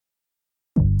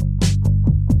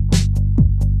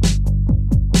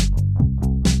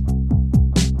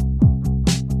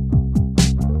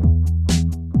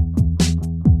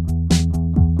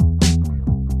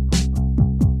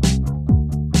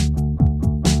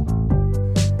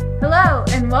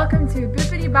and welcome to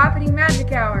Bippity Boppity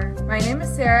Magic Hour. My name is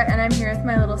Sarah, and I'm here with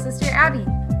my little sister, Abby.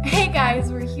 Hey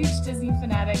guys, we're huge Disney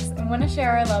fanatics and want to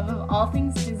share our love of all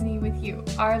things Disney with you,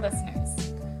 our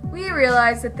listeners. We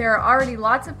realize that there are already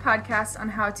lots of podcasts on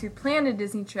how to plan a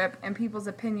Disney trip and people's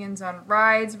opinions on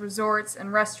rides, resorts,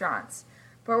 and restaurants.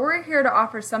 But we're here to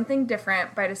offer something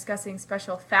different by discussing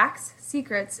special facts,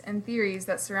 secrets, and theories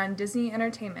that surround Disney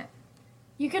entertainment.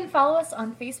 You can follow us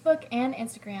on Facebook and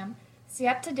Instagram. Stay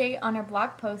up to date on our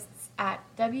blog posts at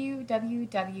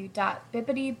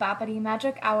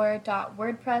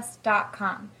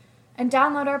www.bippityboppitymagichour.wordpress.com and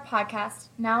download our podcast,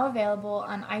 now available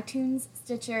on iTunes,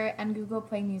 Stitcher, and Google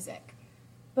Play Music.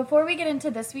 Before we get into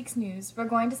this week's news, we're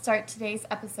going to start today's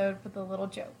episode with a little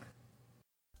joke.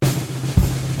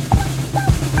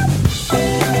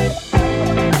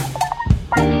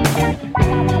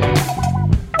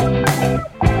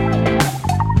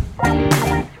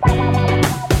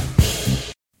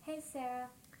 Hey Sarah.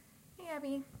 Hey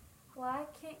Abby. Why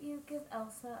can't you give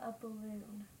Elsa a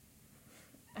balloon?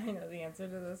 I know the answer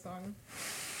to this one.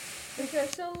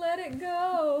 Because she'll let it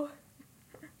go.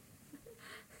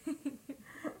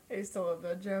 I used to love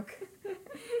that joke.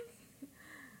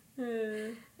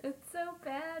 It's so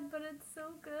bad, but it's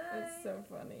so good. It's so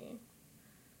funny.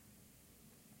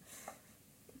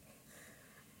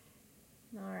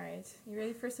 Alright, you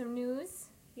ready for some news?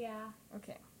 Yeah.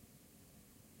 Okay.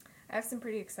 I have some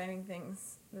pretty exciting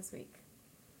things this week.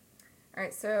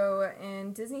 Alright, so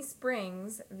in Disney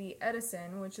Springs, the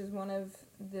Edison, which is one of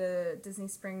the Disney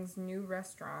Springs new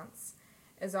restaurants,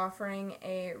 is offering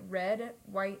a red,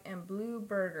 white, and blue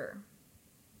burger.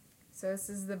 So this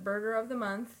is the burger of the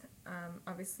month,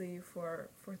 obviously for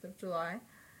 4th of July.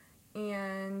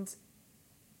 And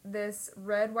this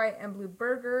red, white, and blue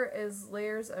burger is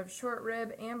layers of short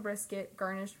rib and brisket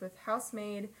garnished with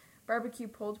house-made barbecue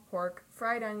pulled pork,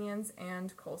 fried onions,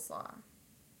 and coleslaw.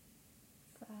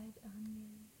 Fried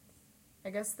onions. I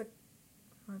guess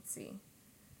let's see.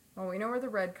 Well, we know where the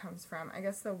red comes from. I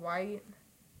guess the white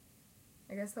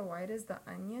is the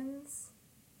onions.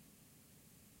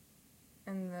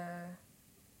 And the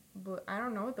blue, I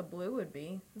don't know what the blue would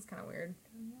be. That's kind of weird. I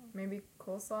don't know. Maybe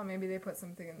coleslaw? Maybe they put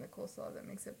something in the coleslaw that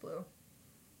makes it blue.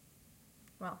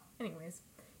 Well, anyways,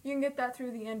 you can get that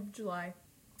through the end of July.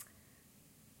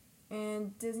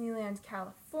 In Disneyland,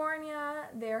 California,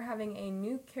 they're having a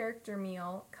new character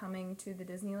meal coming to the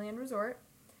Disneyland Resort.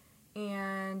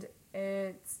 And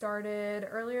it started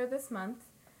earlier this month.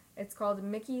 It's called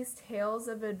Mickey's Tales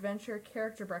of Adventure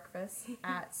Character Breakfast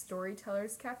at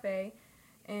Storytellers Cafe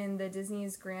in the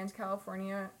Disney's Grand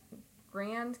Californian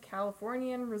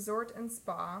Resort and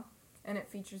Spa, and it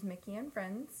features Mickey and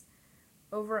friends.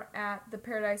 Over at the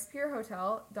Paradise Pier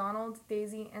Hotel, Donald,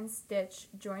 Daisy, and Stitch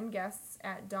join guests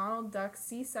at Donald Duck's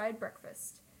Seaside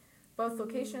Breakfast. Both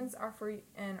locations offer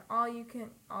an all you care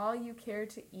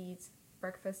to eat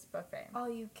breakfast buffet. All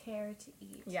you care to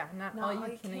eat. Yeah, not all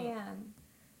you can eat.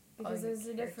 Because there's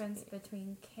a difference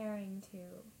between caring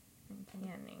to and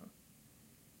canning.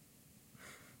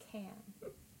 Can.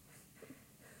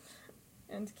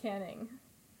 And canning.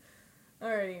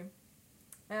 Alrighty.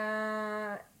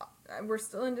 We're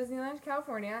still in Disneyland,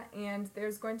 California, and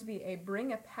there's going to be a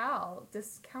Bring a Pal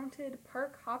discounted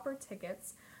park hopper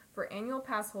tickets for annual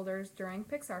pass holders during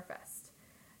Pixar Fest.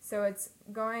 So it's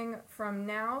going from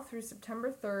now through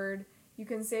September 3rd. You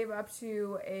can save up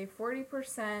to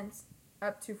 40%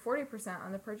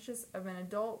 on the purchase of an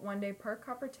adult one-day park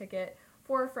hopper ticket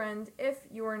for a friend if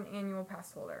you're an annual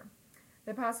pass holder.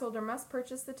 The pass holder must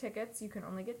purchase the tickets. You can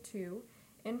only get 2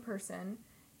 in person.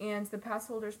 And the pass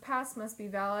holder's pass must be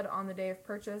valid on the day of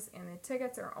purchase, and the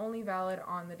tickets are only valid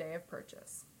on the day of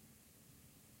purchase.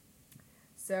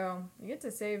 So you get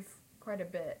to save quite a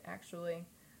bit, actually.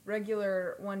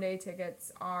 Regular one-day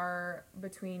tickets are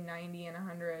between $90 and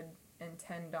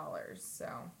 $110,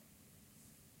 so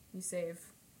you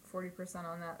save 40%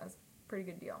 on that. That's a pretty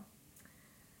good deal.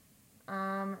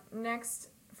 Next,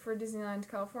 for Disneyland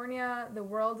California, the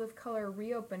World of Color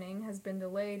reopening has been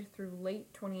delayed through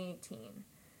late 2018.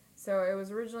 So it was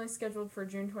originally scheduled for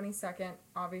June 22nd.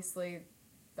 Obviously,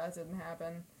 that didn't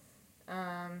happen.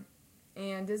 And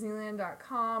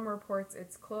Disneyland.com reports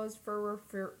it's closed for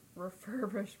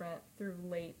refurbishment through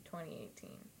late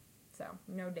 2018. So,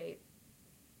 no date.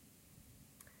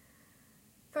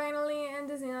 Finally, in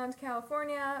Disneyland,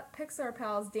 California, Pixar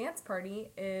Pals Dance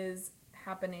Party is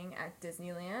happening at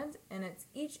Disneyland, and it's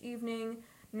each evening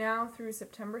now through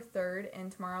September 3rd in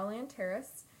Tomorrowland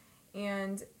Terrace.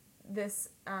 And this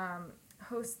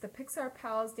hosts the Pixar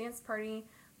Pals Dance Party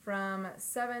from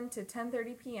 7 to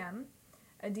 10:30 p.m.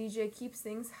 A DJ keeps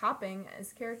things hopping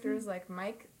as characters like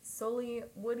Mike Sully,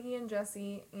 Woody and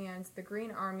Jesse, and the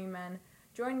Green Army Men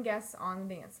join guests on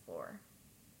the dance floor.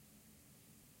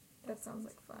 That sounds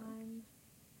like fun.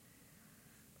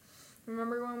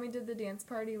 Remember when we did the dance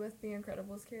party with the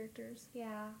Incredibles characters?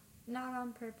 Yeah. Not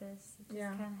on purpose. It just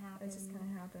kind of happened. It just kind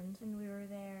of happened. And we were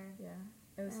there. Yeah.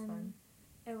 It was fun.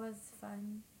 It was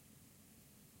fun.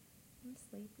 I'm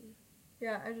sleepy.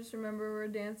 Yeah, I just remember we were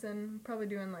dancing, probably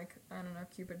doing like, I don't know,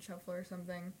 Cupid Shuffle or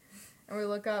something. And we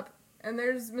look up, and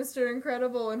there's Mr.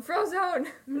 Incredible and Frozone!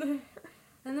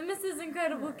 And the Mrs.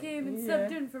 Incredible came and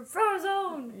stepped in for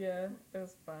Frozone! Yeah, it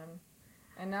was fun.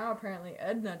 And now apparently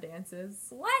Edna dances.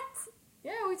 What?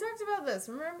 Yeah, we talked about this,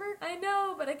 remember? I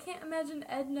know, but I can't imagine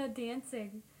Edna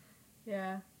dancing.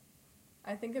 Yeah.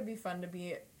 I think it'd be fun to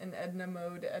be in Edna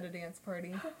mode at a dance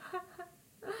party.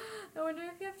 I wonder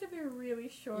if you have to be really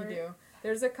short. You do.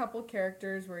 There's a couple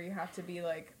characters where you have to be,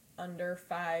 like, under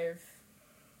 5,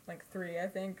 like 3, I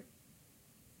think.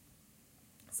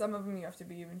 Some of them you have to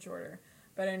be even shorter.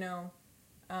 But I know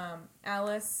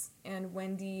Alice and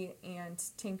Wendy and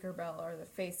Tinkerbell are the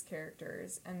face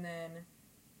characters. And then,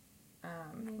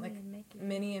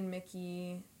 Minnie and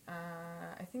Mickey.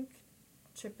 I think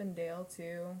Chip and Dale,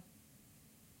 too.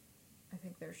 I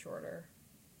think they're shorter.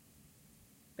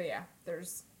 But yeah,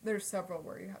 there's several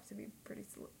where you have to be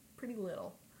pretty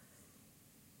little.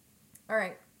 All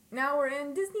right, now we're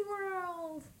in Disney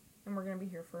World, and we're gonna be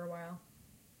here for a while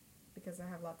because I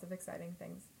have lots of exciting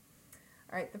things.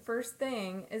 All right, the first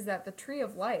thing is that the Tree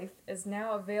of Life is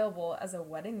now available as a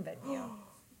wedding venue.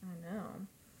 I know.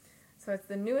 So it's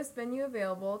the newest venue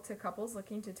available to couples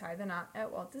looking to tie the knot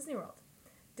at Walt Disney World.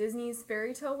 Disney's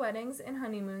Fairy Tale Weddings and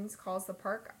Honeymoons calls the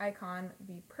park icon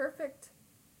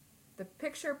the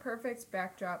picture-perfect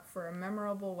backdrop for a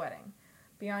memorable wedding.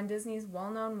 Beyond Disney's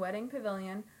well-known wedding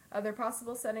pavilion, other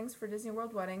possible settings for Disney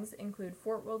World weddings include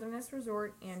Fort Wilderness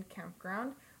Resort and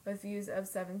Campground with views of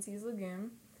Seven Seas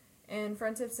Lagoon, in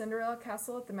front of Cinderella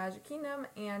Castle at the Magic Kingdom,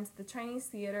 and the Chinese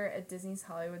Theater at Disney's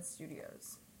Hollywood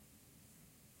Studios.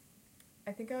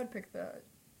 I think I would pick the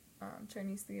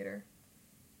Chinese Theater.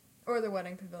 Or the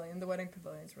wedding pavilion. The wedding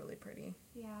pavilion is really pretty.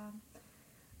 Yeah.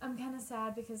 I'm kind of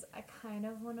sad because I kind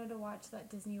of wanted to watch that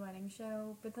Disney wedding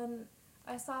show, but then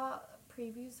I saw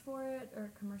previews for it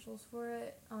or commercials for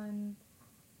it on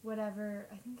whatever.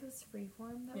 I think it was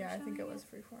Freeform that was showing I think it was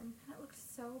Freeform. And it looked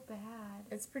so bad.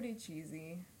 It's pretty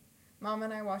cheesy. Mom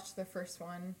and I watched the first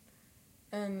one,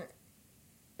 and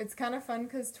it's kind of fun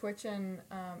because Twitch and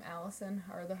Allison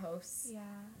are the hosts. Yeah.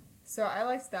 So I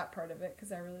liked that part of it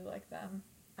because I really like them.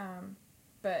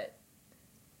 But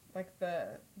like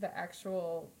the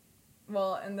actual,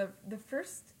 well, and the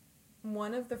first,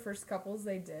 one of the first couples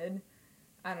they did,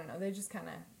 I don't know, they just kind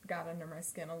of got under my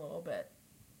skin a little bit.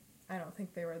 I don't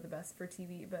think they were the best for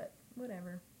TV, but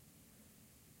whatever.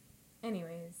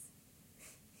 Anyways,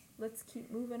 let's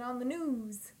keep moving on the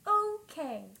news.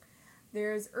 Okay.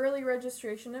 There's early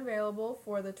registration available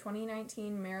for the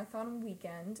 2019 Marathon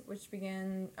Weekend, which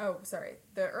the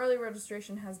early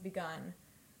registration has begun.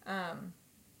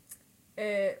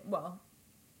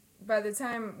 By the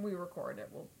time we record, it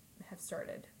will have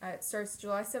started. It starts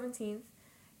July 17th,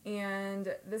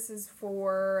 and this is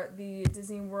for the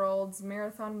Disney World's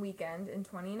Marathon Weekend in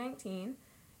 2019.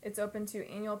 It's open to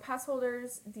annual pass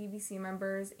holders, DVC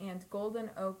members, and Golden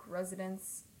Oak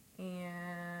residents,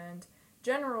 and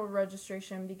general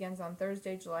registration begins on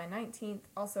Thursday, July 19th,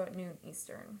 also at noon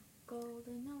Eastern.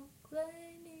 Golden Oak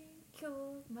Lane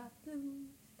cured my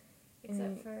blues.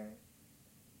 Except for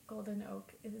Golden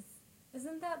Oak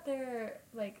isn't that their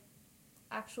like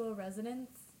actual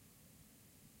residence?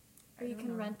 Or you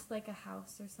can rent like a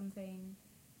house or something.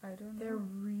 I don't know. They're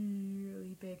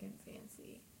really big and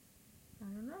fancy. I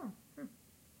don't know.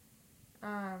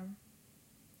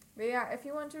 But yeah, if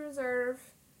you want to reserve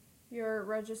your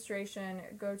registration,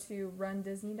 go to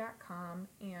rundisney.com,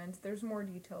 and there's more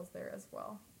details there as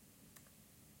well.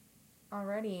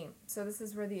 Alrighty, so this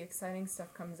is where the exciting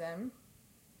stuff comes in.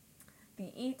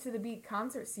 The Eat to the Beat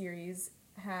concert series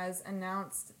has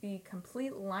announced the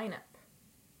complete lineup.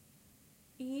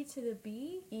 E to the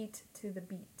B? Eat to the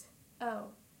Beat. Oh.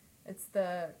 It's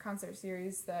the concert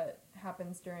series that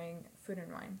happens during Food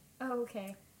and Wine. Oh,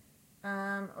 okay.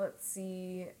 Let's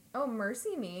see. Oh,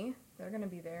 Mercy Me. They're gonna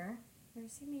be there.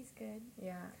 Mercy Me's good.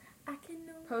 Yeah. I can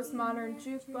know. Postmodern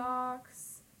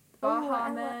Jukebox.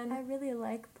 Baha Men. I really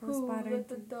like Postmodern. Who let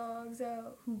the dogs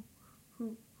out? Who.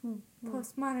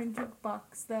 Postmodern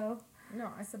Jukebox, though.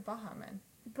 No, I said Baha Men.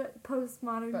 But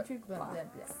Postmodern Jukebox. Blah.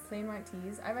 Plain White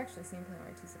Tees. I've actually seen Plain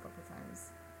White Tees a couple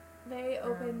times. They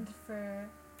opened for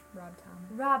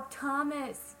Rob Thomas.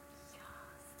 Yes.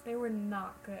 They were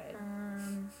not good.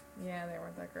 Yeah, they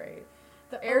weren't that great.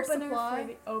 The Air opener Supply. for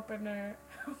the opener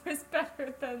was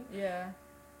better than... Yeah.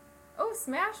 Oh,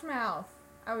 Smash Mouth.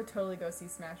 I would totally go see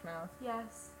Smash Mouth.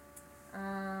 Yes.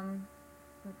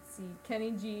 Let's see.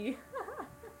 Kenny G.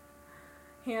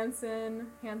 Hanson.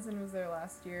 Hanson was there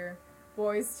last year.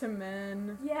 Boys to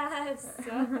Men. Yes.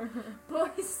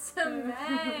 Boys to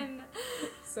Men.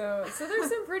 So there's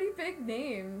some pretty big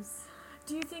names.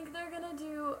 Do you think they're gonna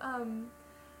do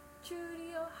True to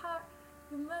Your Heart?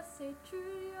 You must say true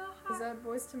to your heart. Is that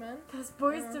Boys to Men? Because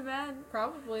Boys to Men.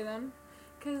 Probably then.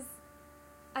 Because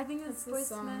I think it's That's the Boys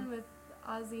to song. Men with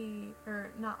Ozzy,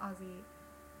 or not Ozzy,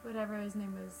 whatever his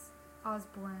name was,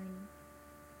 Osbourne.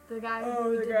 The guy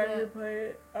who did who played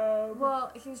it.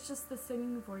 well, he was just the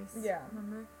singing voice. Yeah.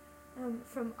 Remember?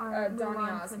 From Donny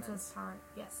Mulan, Osmond. Princess Power.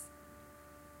 Yes.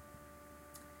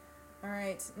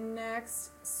 Alright,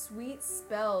 next, Sweet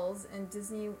Spells in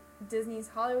Disney's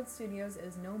Hollywood Studios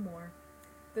is no more.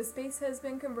 The space has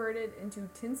been converted into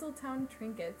Tinseltown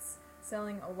Trinkets,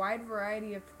 selling a wide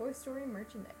variety of Toy Story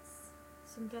merchandise.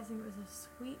 So I'm guessing it was a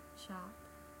sweet shop.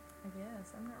 I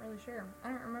guess. I'm not really sure. I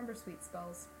don't remember Sweet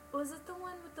Spells. Was it the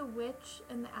one with the witch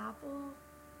and the apple?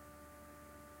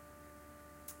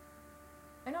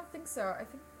 I don't think so. I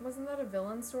think, wasn't that a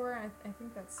villain store? I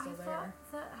think that's still I there.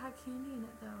 thought that had candy in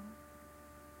it though.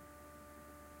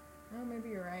 Oh, maybe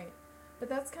you're right. But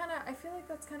that's kind of, I feel like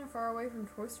that's kind of far away from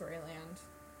Toy Story Land.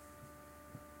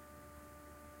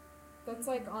 That's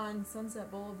like on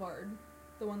Sunset Boulevard,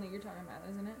 the one that you're talking about,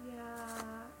 isn't it? Yeah.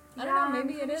 I don't know,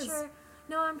 maybe I'm it pretty is. Sure,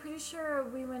 no, I'm pretty sure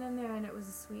we went in there and it was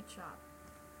a sweet shop.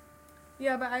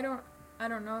 Yeah, but I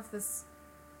don't know if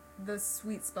the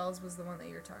Sweet Spells was the one that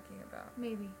you're talking about.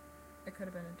 Maybe. It could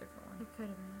have been a different one. It could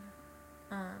have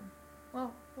been.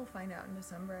 Well, we'll find out in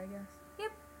December, I guess.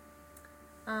 Yep.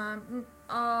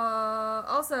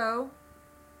 Also,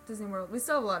 Disney World. We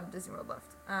still have a lot of Disney World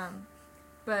left.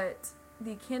 But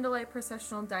the candlelight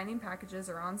processional dining packages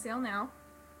are on sale now.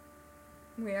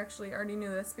 We actually already knew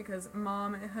this because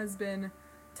Mom has been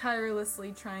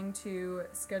tirelessly trying to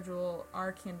schedule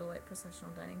our candlelight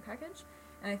processional dining package,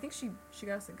 and I think she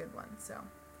got us a good one, so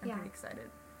I'm Yeah. pretty excited.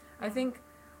 Yeah. I think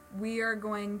we are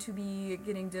going to be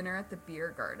getting dinner at the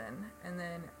beer garden, and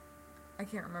then I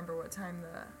can't remember what time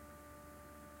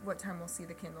we'll see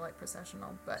the candlelight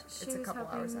processional, but She it's a was couple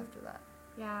hours hoping- after that.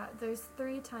 Yeah, there's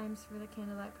 3 times for the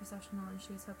candlelight processional, and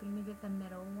she was hoping to get the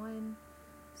middle one,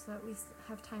 so that we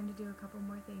have time to do a couple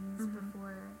more things Mhm.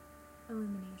 before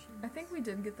illumination. I think we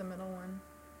did get the middle one.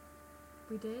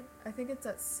 We did. I think it's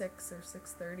at 6 or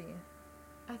 6:30,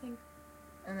 I think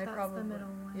and they that's probably the middle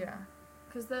one. Yeah.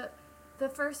 Because the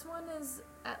first one is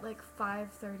at like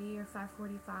 5:30 or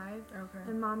 5:45, Okay.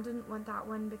 and Mom didn't want that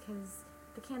one because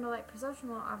the candlelight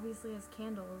processional obviously has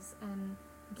candles, and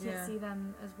you can't Yeah. see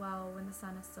them as well when the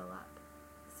sun is still up.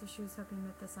 So she was hoping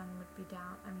that the sun would be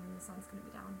down. I mean, the sun's going to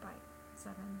be down by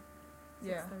 7,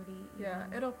 Yeah. 6:30. Yeah,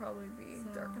 even. it'll probably be So-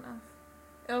 dark enough.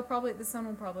 The sun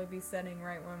will probably be setting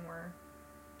right when we're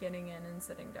getting in and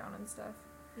sitting down and stuff.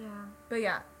 Yeah. But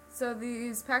yeah, so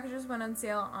these packages went on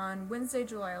sale on Wednesday,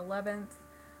 July 11th.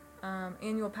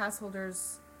 Annual pass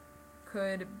holders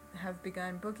could have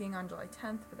begun booking on July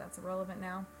 10th, but that's irrelevant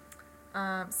now.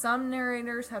 Some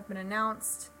narrators have been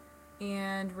announced,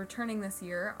 and returning this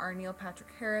year are Neil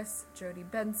Patrick Harris, Jodie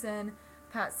Benson,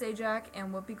 Pat Sajak,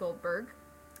 and Whoopi Goldberg.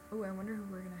 Ooh, I wonder who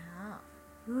we're gonna have.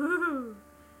 Ooh.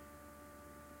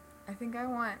 I think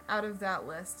out of that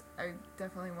list, I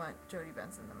definitely want Jodie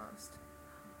Benson the most.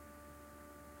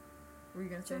 Were you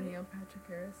gonna say Jodie- Neil Patrick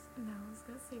Harris? No, I was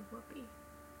going to say Whoopi.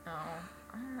 Oh,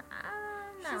 I'm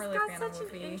not She's really a got fan of such an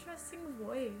Whoopi. interesting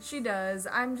voice. She does.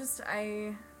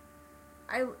 I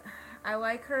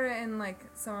like her in like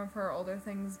some of her older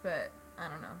things, but I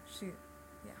don't know.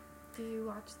 Do you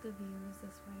watch The View? Is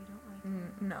this why you don't like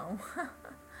her? No,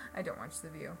 I don't watch The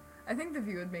View. I think The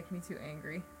View would make me too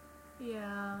angry.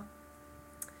 Yeah.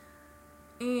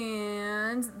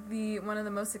 And one of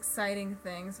the most exciting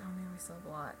things, oh man, we still have a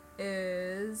lot,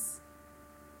 is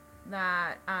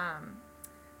that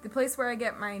the place where I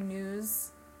get my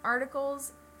news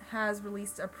articles has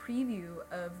released a preview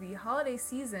of the holiday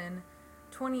season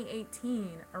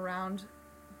 2018 around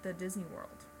the Disney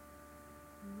World.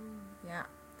 Ooh. Yeah.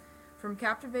 From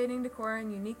captivating decor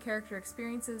and unique character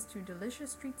experiences to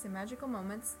delicious treats and magical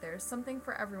moments, there's something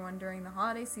for everyone during the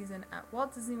holiday season at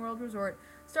Walt Disney World Resort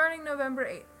starting November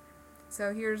 8th.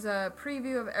 So here's a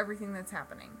preview of everything that's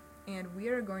happening, and we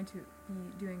are going to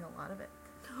be doing a lot of it.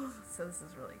 So this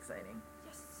is really exciting.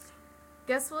 Yes.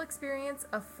 Guests will experience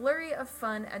a flurry of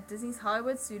fun at Disney's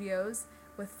Hollywood Studios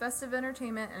with festive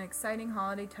entertainment and exciting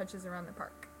holiday touches around the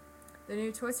park. The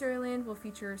new Toy Story Land will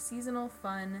feature seasonal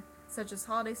fun such as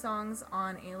holiday songs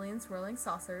on alien swirling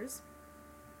saucers.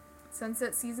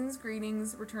 Sunset Season's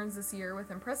Greetings returns this year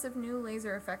with impressive new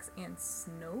laser effects and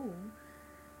snow.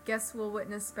 Guests will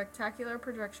witness spectacular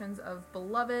projections of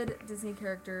beloved Disney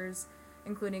characters,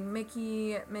 including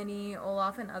Mickey, Minnie,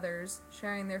 Olaf, and others,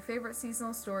 sharing their favorite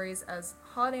seasonal stories as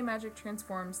holiday magic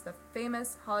transforms the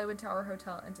famous Hollywood Tower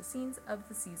Hotel into scenes of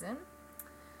the season.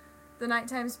 The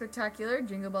nighttime spectacular,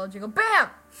 Jingle Bell Jingle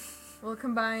Bam! will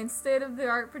combine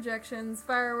state-of-the-art projections,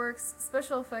 fireworks,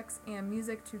 special effects, and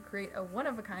music to create a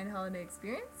one-of-a-kind holiday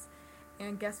experience.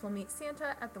 And guests will meet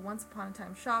Santa at the Once Upon a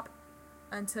Time shop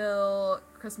until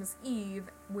Christmas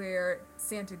Eve, where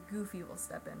Santa Goofy will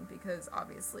step in, because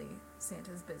obviously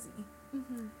Santa's busy.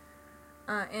 Mm-hmm.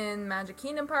 In Magic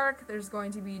Kingdom Park, there's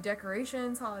going to be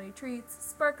decorations, holiday treats,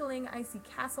 sparkling icy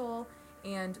castle,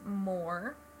 and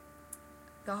more.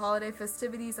 The holiday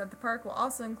festivities at the park will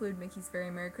also include Mickey's Very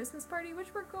Merry Christmas Party,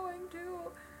 which we're going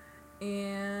to.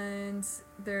 And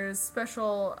there's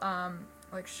special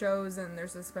shows, and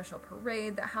there's a special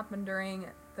parade that happened during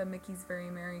the Mickey's Very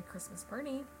Merry Christmas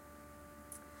Party.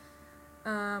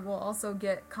 We'll also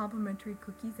get complimentary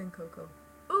cookies and cocoa.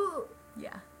 Ooh!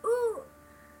 Yeah. Ooh!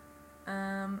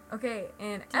 Okay,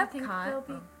 and Do you Epcot...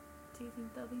 think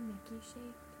they'll be Mickey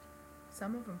shaped?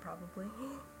 Some of them probably.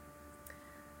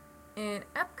 In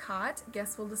Epcot,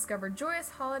 guests will discover joyous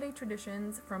holiday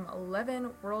traditions from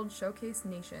 11 World Showcase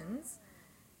nations.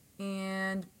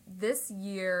 And this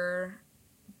year's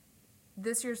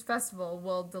festival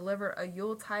will deliver a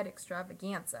Yuletide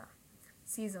extravaganza.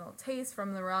 Seasonal tastes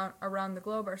from around the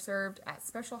globe are served at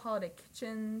special holiday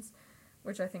kitchens,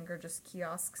 which I think are just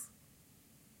kiosks.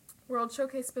 World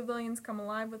Showcase pavilions come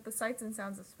alive with the sights and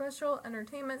sounds of special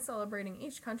entertainment celebrating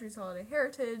each country's holiday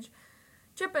heritage.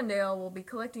 Chip 'n Dale will be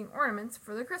collecting ornaments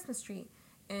for the Christmas tree.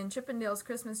 In Chip 'n Dale's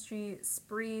Christmas Tree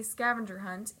Spree Scavenger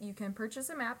Hunt, you can purchase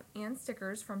a map and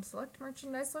stickers from select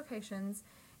merchandise locations,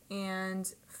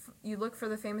 and you look for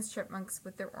the famous chipmunks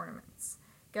with their ornaments.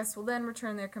 Guests will then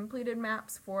return their completed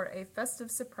maps for a festive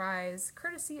surprise,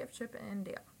 courtesy of Chip 'n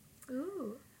Dale.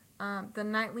 Ooh. The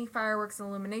nightly fireworks and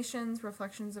illuminations,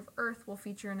 Reflections of Earth, will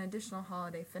feature an additional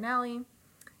holiday finale.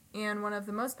 And one of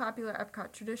the most popular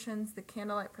Epcot traditions, the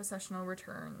Candlelight Processional,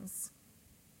 returns,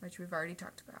 which we've already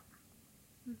talked about.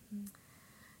 Mm-hmm.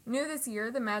 New this year,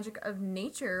 the Magic of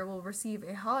Nature will receive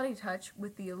a holiday touch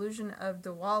with the illusion of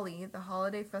Diwali, the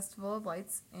holiday festival of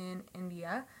lights in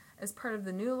India, as part of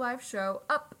the new live show,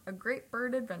 Up, A Great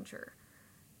Bird Adventure.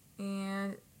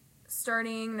 And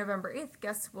starting November 8th,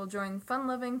 guests will join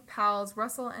fun-loving pals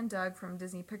Russell and Doug from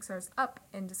Disney Pixar's Up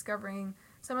in discovering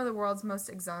some of the world's most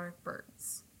exotic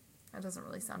birds. That doesn't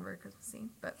really sound very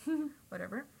Christmassy, but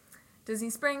whatever. Disney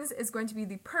Springs is going to be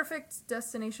the perfect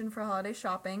destination for holiday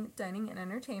shopping, dining, and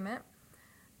entertainment.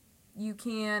 You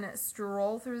can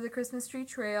stroll through the Christmas tree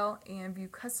trail and view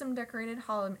custom-decorated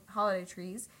holiday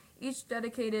trees, each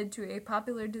dedicated to a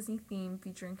popular Disney theme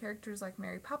featuring characters like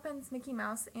Mary Poppins, Mickey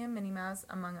Mouse, and Minnie Mouse,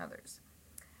 among others.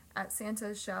 At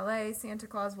Santa's Chalet, Santa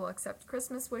Claus will accept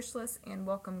Christmas wish lists and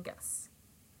welcome guests.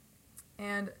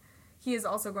 And he is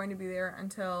also going to be there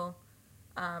until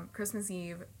Christmas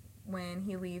Eve, when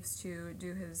he leaves to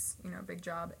do his, big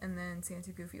job, and then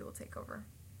Santa Goofy will take over.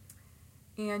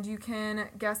 And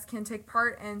guests can take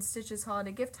part in Stitch's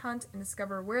holiday gift hunt and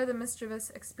discover where the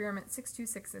mischievous Experiment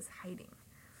 626 is hiding.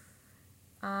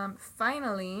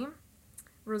 Finally,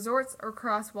 resorts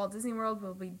across Walt Disney World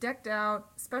will be decked out.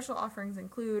 Special offerings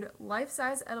include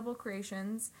life-size edible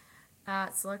creations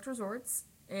at select resorts,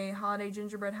 a holiday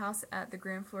gingerbread house at the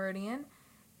Grand Floridian,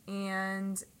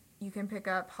 and you can pick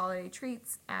up holiday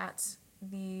treats at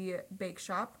the Bake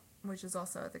Shop, which is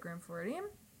also at the Grand Floridian.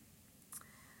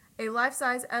 A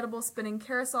life-size edible spinning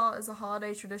carousel is a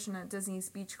holiday tradition at Disney's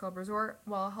Beach Club Resort,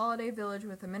 while a holiday village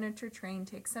with a miniature train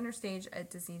takes center stage at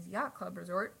Disney's Yacht Club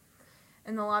Resort.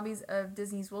 In the lobbies of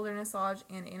Disney's Wilderness Lodge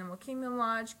and Animal Kingdom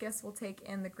Lodge, guests will take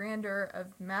in the grandeur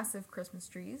of massive Christmas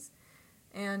trees.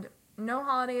 And no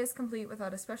holiday is complete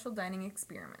without a special dining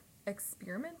experience.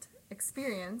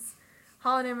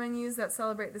 Holiday menus that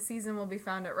celebrate the season will be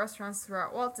found at restaurants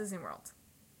throughout Walt Disney World.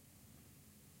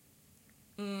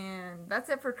 And that's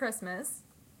it for Christmas.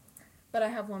 But I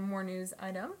have one more news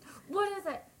item. What is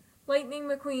it? Lightning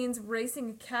McQueen's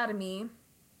Racing Academy,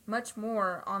 much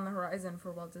more on the horizon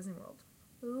for Walt Disney World.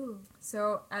 Ooh.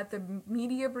 So at the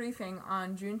media briefing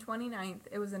on June 29th,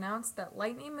 it was announced that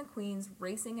Lightning McQueen's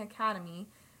Racing Academy,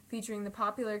 featuring the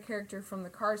popular character from the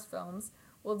Cars films,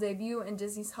 will debut in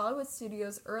Disney's Hollywood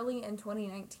Studios early in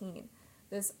 2019.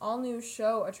 This all-new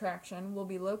show attraction will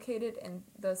be located in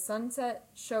the Sunset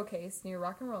Showcase near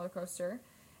Rock and Roller Coaster,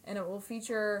 and it will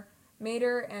feature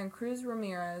Mater and Cruz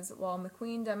Ramirez, while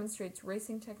McQueen demonstrates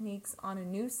racing techniques on a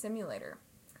new simulator.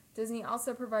 Disney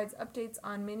also provides updates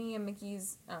on Minnie and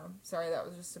Mickey's... Oh, sorry, that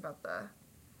was just about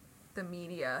the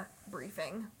media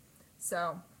briefing.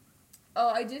 So,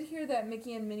 I did hear that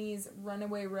Mickey and Minnie's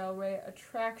Runaway Railway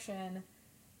attraction,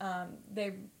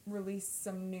 they released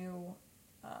some new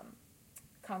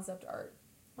concept art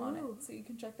on it. So you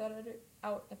can check that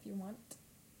out if you want.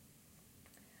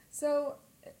 So,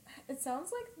 it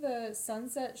sounds like the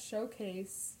Sunset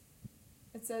Showcase,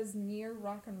 it says near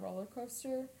Rock and Roller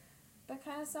Coaster. That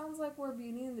kind of sounds like where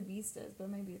Beauty and the Beast is, but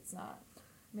maybe it's not.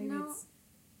 Maybe it's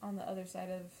on the other side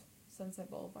of Sunset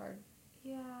Boulevard.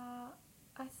 Yeah,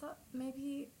 I thought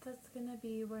maybe that's gonna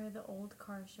be where the old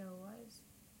car show was.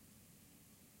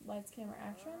 Lights, Camera,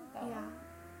 Action? Yeah. One?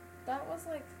 That was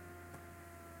like...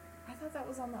 I thought that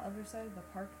was on the other side of the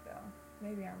park, though.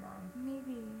 Maybe I'm wrong.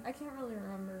 Maybe. I can't really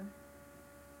remember.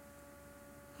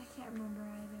 I can't remember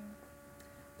either.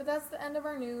 But that's the end of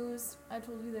our news. I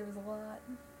told you there was a lot.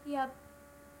 Yep.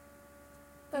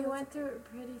 But we went through it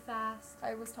pretty fast.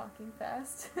 I was talking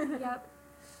fast. Yep.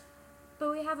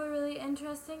 But we have a really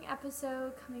interesting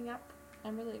episode coming up.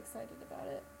 I'm really excited about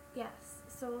it. Yes.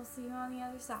 So we'll see you on the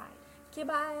other side. Okay,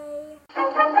 bye.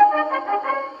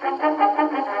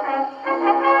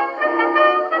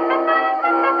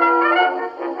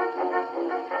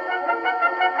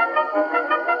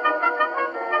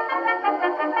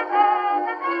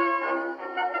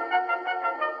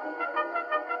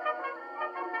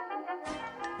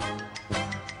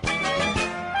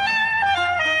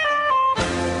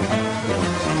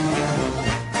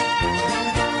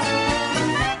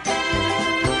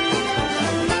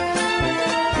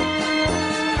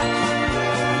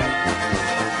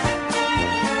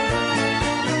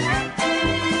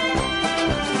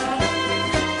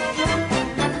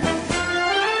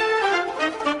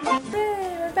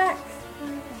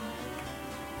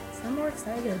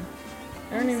 Excited.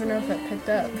 I don't even know if it picked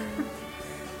up.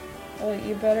 Well,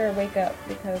 you better wake up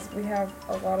because we have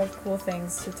a lot of cool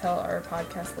things to tell our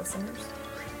podcast listeners.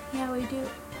 Yeah, we do.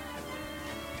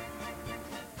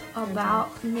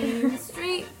 About Main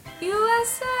Street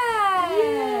USA!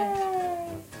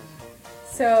 Yay!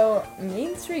 So,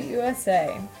 Main Street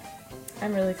USA.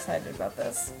 I'm really excited about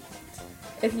this.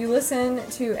 If you listen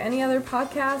to any other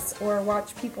podcasts or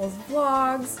watch people's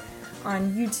vlogs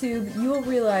on YouTube, you will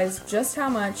realize just how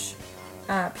much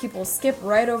people skip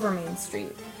right over Main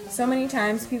Street. So many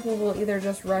times people will either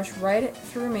just rush right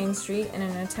through Main Street in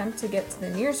an attempt to get to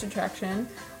the nearest attraction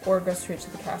or go straight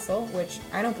to the castle, which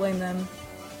I don't blame them.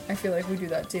 I feel like we do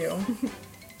that too.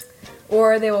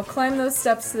 Or they will climb those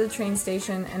steps to the train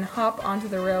station and hop onto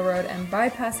the railroad and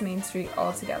bypass Main Street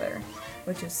altogether,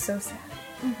 which is so sad.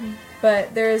 Mm-hmm.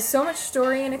 But there is so much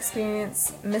story and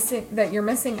experience that you're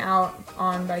missing out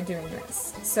on by doing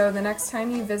this. So the next time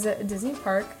you visit a Disney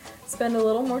park, spend a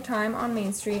little more time on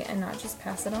Main Street and not just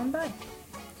pass it on by.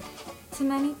 To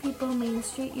many people, Main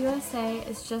Street USA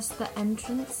is just the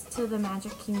entrance to the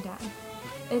Magic Kingdom.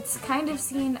 It's kind of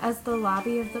seen as the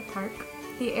lobby of the park,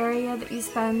 the area that you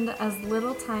spend as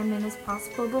little time in as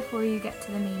possible before you get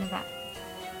to the main event.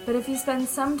 But if you spend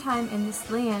some time in this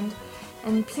land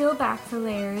and peel back the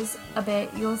layers a bit,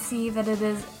 you'll see that it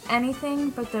is anything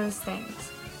but those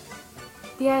things.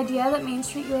 The idea that Main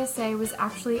Street USA was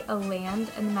actually a land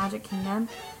in the Magic Kingdom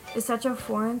is such a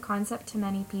foreign concept to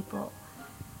many people.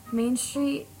 Main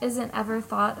Street isn't ever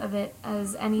thought of it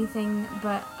as anything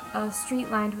but a street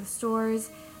lined with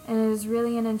stores, and it is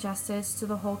really an injustice to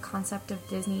the whole concept of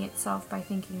Disney itself by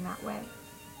thinking that way.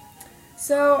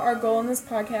 So our goal in this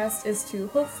podcast is to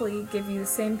hopefully give you the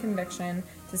same conviction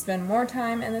to spend more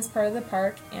time in this part of the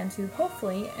park and to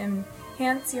hopefully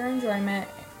enhance your enjoyment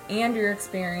and your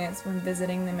experience when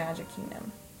visiting the Magic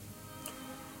Kingdom.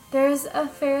 There's a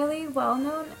fairly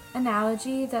well-known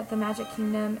analogy that the Magic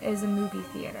Kingdom is a movie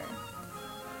theater.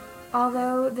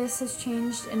 Although this has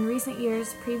changed in recent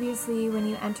years, previously when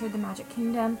you entered the Magic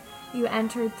Kingdom, you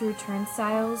entered through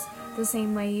turnstiles the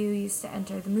same way you used to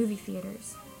enter the movie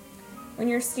theaters. When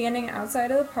you're standing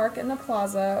outside of the park in the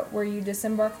plaza where you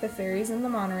disembark the ferries and the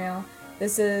monorail,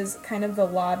 this is kind of the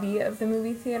lobby of the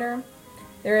movie theater.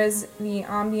 There is the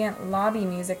ambient lobby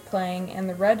music playing, and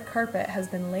the red carpet has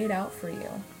been laid out for you,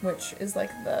 which is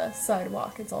like the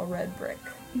sidewalk. It's all red brick.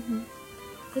 Mm-hmm.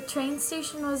 The train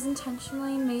station was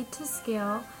intentionally made to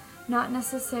scale, not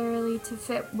necessarily to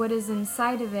fit what is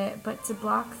inside of it, but to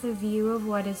block the view of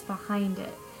what is behind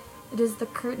it. It is the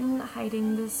curtain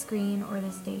hiding the screen or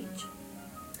the stage.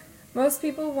 Most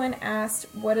people, when asked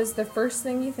what is the first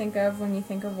thing you think of when you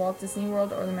think of Walt Disney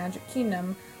World or the Magic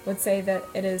Kingdom, would say that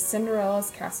it is Cinderella's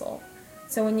castle.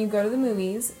 So when you go to the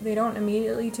movies, they don't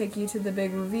immediately take you to the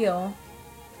big reveal.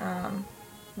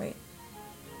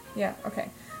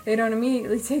 They don't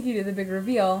immediately take you to the big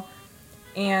reveal,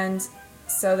 and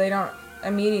so they don't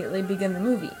immediately begin the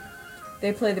movie.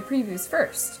 They play the previews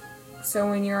first. So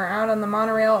when you're out on the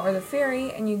monorail or the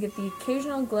ferry and you get the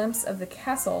occasional glimpse of the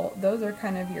castle, those are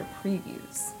kind of your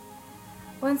previews.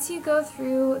 Once you go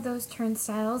through those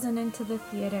turnstiles and into the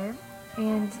theater,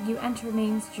 and you enter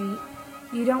Main Street,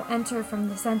 you don't enter from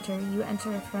the center, you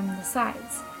enter from the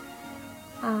sides.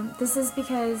 This is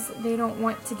because they don't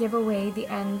want to give away the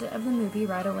end of the movie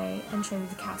right away and show you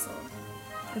the castle.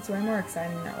 It's way more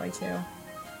exciting that way too.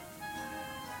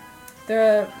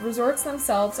 The resorts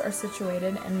themselves are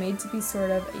situated and made to be sort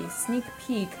of a sneak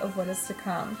peek of what is to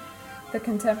come. The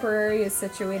Contemporary is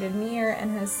situated near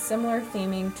and has similar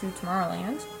theming to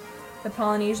Tomorrowland. The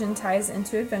Polynesian ties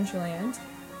into Adventureland,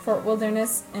 Fort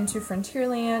Wilderness into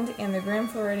Frontierland, and the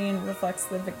Grand Floridian reflects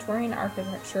the Victorian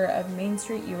architecture of Main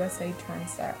Street USA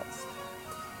turnstiles.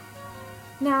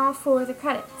 Now for the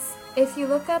credits. If you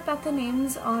look up at the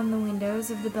names on the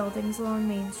windows of the buildings along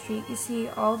Main Street, you see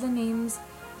all the names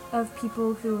of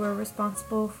people who were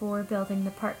responsible for building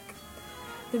the park.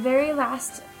 The very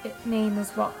last name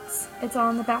is Walt's. It's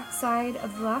on the back side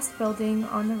of the last building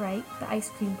on the right, the ice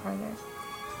cream parlor.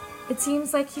 It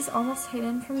seems like he's almost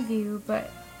hidden from view, but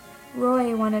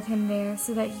Roy wanted him there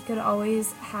so that he could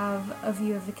always have a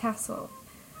view of the castle.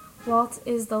 Walt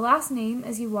is the last name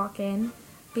as you walk in,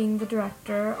 being the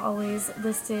director, always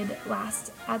listed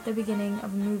last at the beginning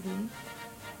of a movie.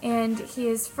 And he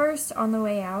is first on the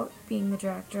way out, being the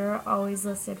director, always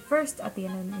listed first at the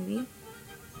end of the movie.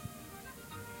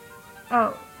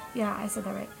 Oh, yeah, I said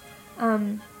that right.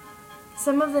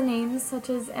 Some of the names, such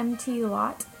as M.T.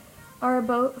 Lot, are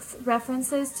both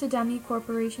references to dummy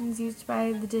corporations used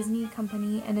by the Disney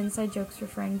company and inside jokes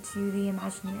referring to the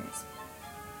Imagineers.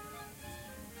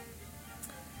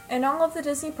 In all of the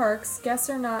Disney parks, guests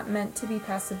are not meant to be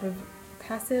passive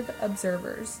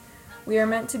observers. We are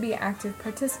meant to be active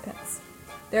participants.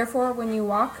 Therefore, when you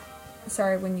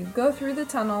go through the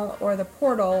tunnel or the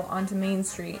portal onto Main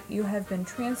Street, you have been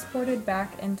transported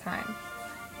back in time.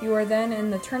 You are then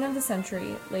in the turn of the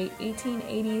century, late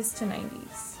 1880s to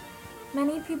 90s.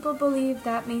 Many people believe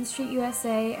that Main Street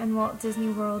USA and Walt Disney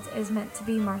World is meant to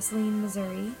be Marceline,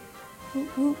 Missouri,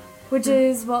 which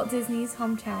is Walt Disney's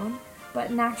hometown,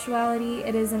 but in actuality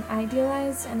it is an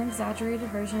idealized and exaggerated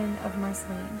version of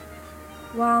Marceline.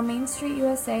 While Main Street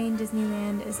USA and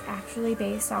Disneyland is actually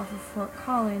based off of Fort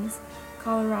Collins,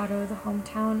 Colorado, the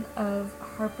hometown of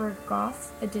Harper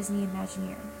Goff, a Disney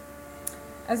Imagineer.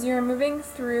 As you are moving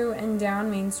through and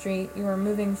down Main Street, you are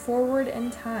moving forward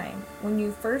in time. When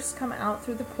you first come out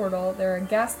through the portal, there are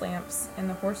gas lamps and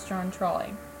the horse-drawn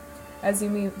trolley. As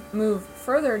you move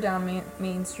further down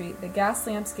Main Street, the gas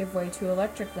lamps give way to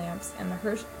electric lamps, and the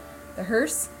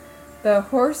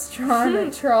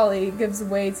horse-drawn trolley gives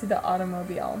way to the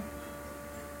automobile.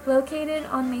 Located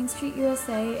on Main Street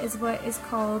USA is what is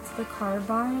called the car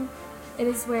barn. It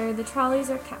is where the trolleys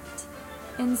are kept.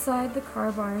 Inside the car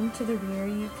barn to the rear,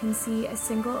 you can see a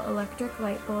single electric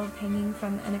light bulb hanging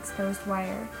from an exposed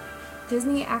wire.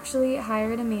 Disney actually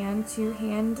hired a man to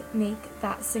hand make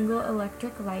that single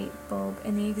electric light bulb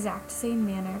in the exact same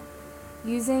manner,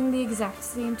 using the exact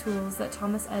same tools that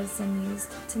Thomas Edison used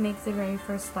to make the very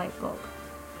first light bulb.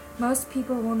 Most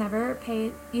people will never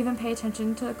even pay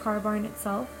attention to the car barn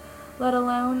itself, let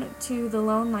alone to the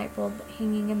lone light bulb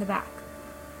hanging in the back,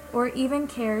 or even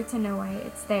care to know why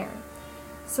it's there.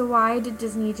 So why did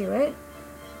Disney do it?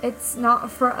 It's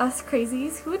not for us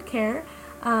crazies who would care,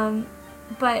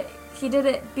 but he did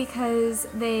it because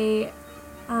they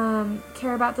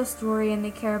care about the story and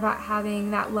they care about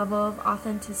having that level of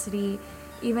authenticity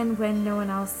even when no one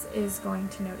else is going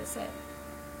to notice it.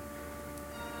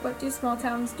 What do small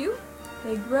towns do?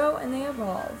 They grow and they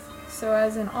evolve. So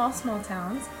as in all small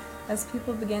towns, as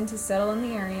people begin to settle in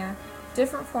the area,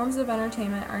 different forms of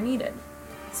entertainment are needed.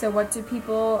 So what do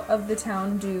people of the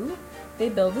town do? They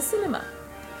build a cinema.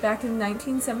 Back in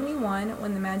 1971,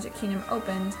 when the Magic Kingdom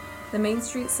opened, the Main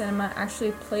Street Cinema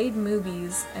actually played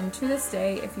movies, and to this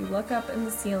day, if you look up in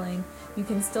the ceiling, you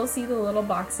can still see the little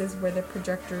boxes where the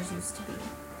projectors used to be.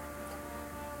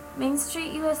 Main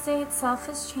Street USA itself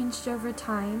has changed over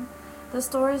time. The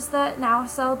stores that now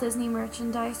sell Disney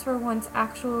merchandise were once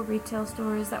actual retail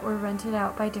stores that were rented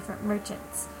out by different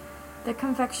merchants. The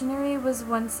confectionery was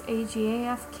once a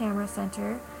GAF camera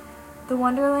center. The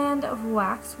Wonderland of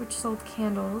Wax, which sold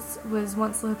candles, was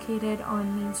once located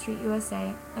on Main Street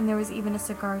USA, and there was even a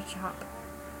cigar shop.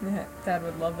 Dad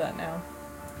would love that now.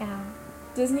 Yeah.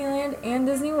 Disneyland and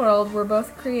Disney World were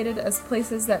both created as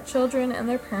places that children and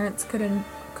their parents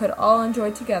could all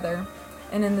enjoy together,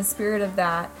 and in the spirit of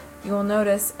that, you will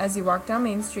notice as you walk down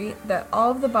Main Street that all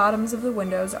of the bottoms of the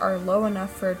windows are low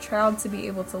enough for a child to be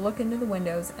able to look into the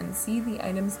windows and see the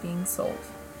items being sold.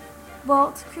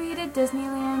 Walt created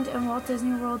Disneyland and Walt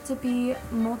Disney World to be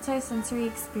multi-sensory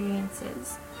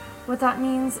experiences. What that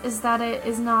means is that it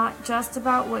is not just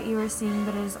about what you are seeing,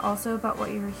 but it is also about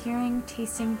what you are hearing,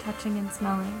 tasting, touching, and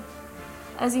smelling.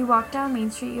 As you walk down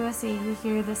Main Street USA, you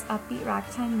hear this upbeat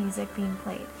ragtime music being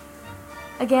played.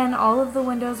 Again, all of the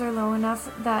windows are low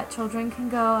enough that children can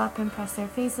go up and press their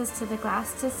faces to the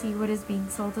glass to see what is being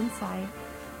sold inside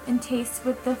and taste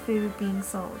with the food being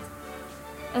sold.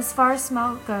 As far as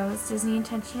smell goes, Disney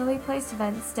intentionally placed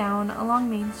vents down along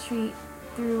Main Street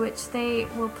through which they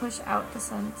will push out the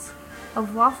scents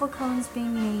of waffle cones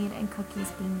being made and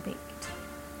cookies being baked.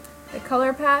 The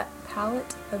color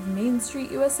palette of Main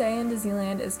Street USA and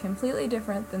Disneyland is completely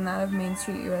different than that of Main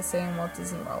Street USA and Walt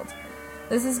Disney World.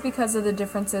 This is because of the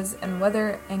differences in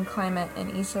weather and climate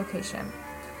in each location.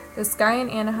 The sky in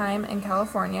Anaheim and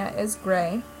California is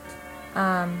gray.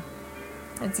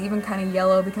 It's even kind of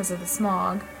yellow because of the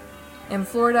smog. In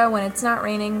Florida, when it's not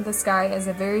raining, the sky is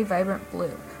a very vibrant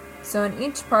blue. So in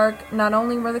each park, not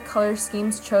only were the color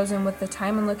schemes chosen with the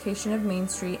time and location of Main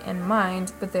Street in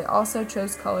mind, but they also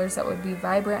chose colors that would be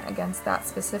vibrant against that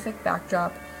specific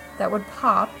backdrop, that would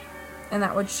pop, and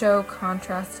that would show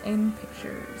contrast in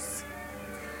pictures.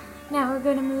 Now we're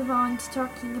going to move on to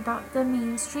talking about the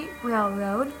Main Street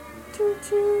Railroad.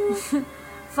 Choo-choo!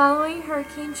 Following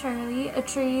Hurricane Charlie, a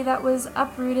tree that was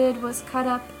uprooted was cut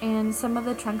up and some of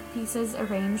the trunk pieces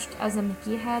arranged as a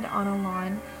Mickey head on a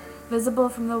lawn, visible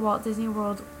from the Walt Disney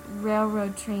World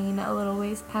Railroad train a little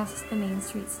ways past the Main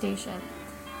Street station.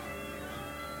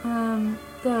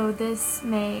 Though this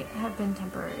may have been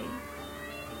temporary.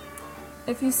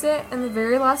 If you sit in the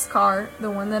very last car, the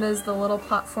one that is the little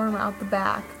platform out the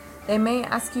back, they may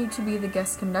ask you to be the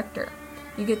guest conductor.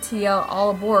 You get to yell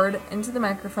all aboard into the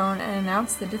microphone and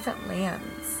announce the different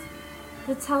lands.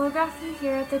 The telegraph you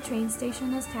hear at the train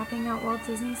station is tapping out Walt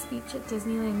Disney's speech at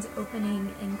Disneyland's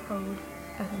opening in code.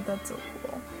 I think that's so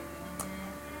cool.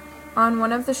 On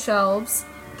one of the shelves,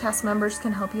 cast members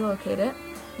can help you locate it.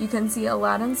 You can see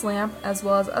Aladdin's lamp as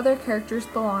well as other characters'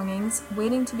 belongings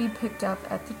waiting to be picked up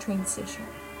at the train station.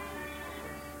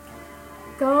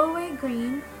 Go Away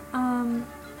Green.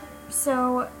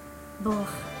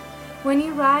 When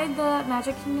you ride the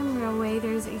Magic Kingdom Railway,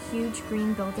 there's a huge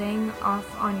green building off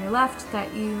on your left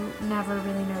that you never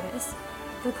really notice.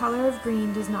 The color of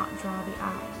green does not draw the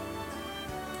eye.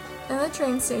 In the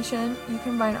train station, you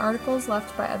can find articles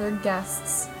left by other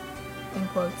guests, in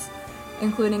quotes,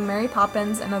 including Mary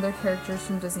Poppins and other characters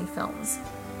from Disney films.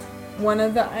 One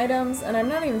of the items, and I'm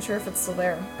not even sure if it's still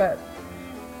there, but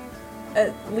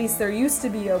at least there used to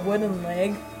be a wooden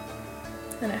leg,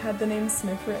 and it had the name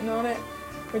Smith written on it,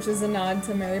 which is a nod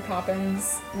to Mary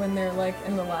Poppins when they're like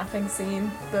in the laughing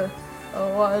scene. The,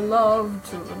 oh, I love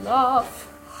to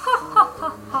laugh. Ha ha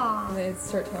ha ha. And they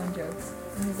start telling jokes.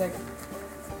 And he's like,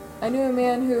 I knew a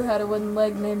man who had a wooden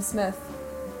leg named Smith.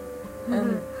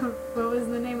 And what was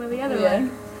the name of the other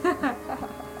leg?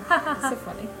 It's so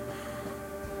funny.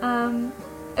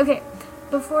 Okay.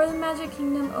 Before the Magic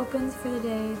Kingdom opens for the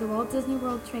day, the Walt Disney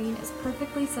World train is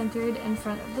perfectly centered in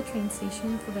front of the train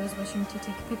station for those wishing to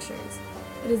take pictures.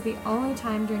 It is the only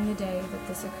time during the day that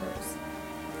this occurs.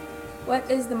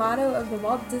 What is the motto of the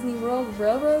Walt Disney World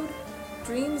Railroad?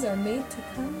 Dreams are made to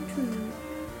come true.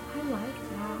 I like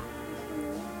that.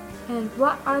 And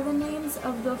what are the names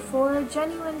of the 4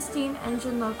 genuine steam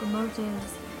engine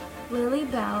locomotives? Lily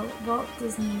Bell, Walt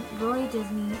Disney, Roy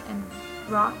Disney, and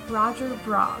Roger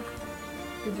Brogg.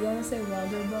 Did you want to say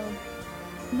Roger Brogg?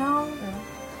 No.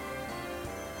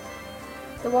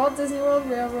 The Walt Disney World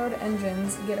Railroad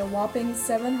engines get a whopping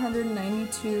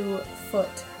 792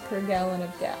 foot per gallon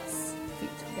of gas. Feet,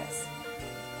 I guess.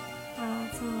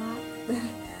 That's a lot.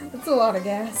 That's a lot of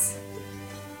gas.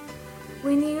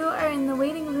 When you are in the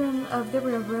waiting room of the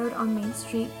railroad on Main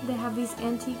Street, they have these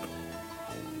antique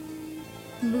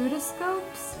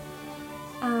ludoscopes.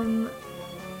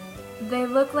 They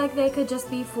look like they could just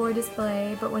be for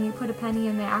display, but when you put a penny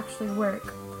in, they actually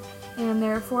work. And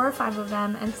there are 4 or 5 of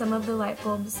them, and some of the light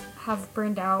bulbs have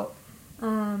burned out.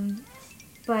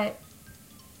 But,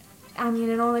 I mean,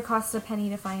 it only costs a penny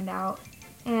to find out.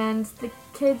 And the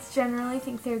kids generally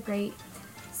think they're great,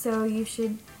 so you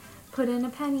should put in a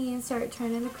penny and start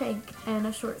turning the crank, and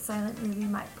a short silent movie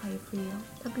might play for you.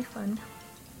 That'd be fun.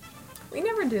 We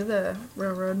never do the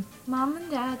railroad. Mom and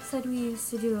Dad said we used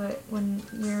to do it when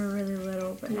we were really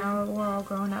little, but now we're all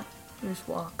grown up. We just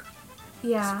walk.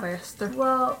 Yeah. It's faster.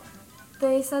 Well,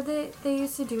 they said that they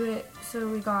used to do it so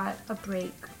we got a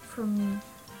break from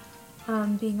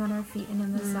being on our feet and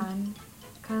in the sun.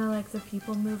 Kind of like the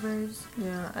people movers.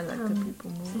 Yeah, I like the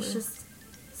people movers. It's just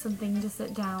something to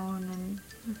sit down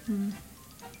and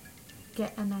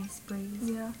get a nice breeze.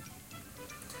 Yeah.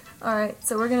 Alright,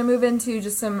 so we're going to move into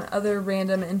just some other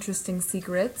random interesting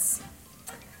secrets.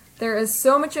 There is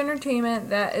so much entertainment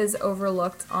that is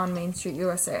overlooked on Main Street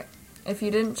USA. If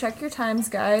you didn't check your Times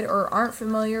guide or aren't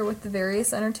familiar with the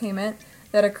various entertainment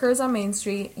that occurs on Main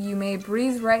Street, you may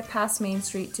breeze right past Main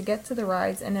Street to get to the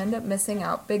rides and end up missing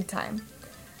out big time.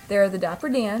 There are the Dapper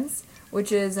Dans,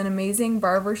 which is an amazing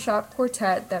barbershop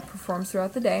quartet that performs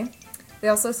throughout the day. They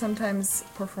also sometimes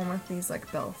perform with these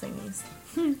like bell thingies.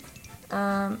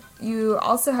 You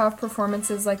also have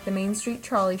performances like the Main Street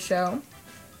Trolley Show,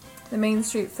 the Main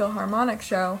Street Philharmonic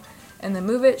Show, and the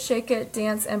Move It, Shake It,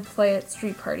 Dance, and Play It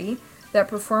Street Party that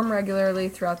perform regularly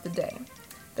throughout the day.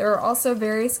 There are also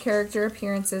various character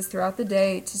appearances throughout the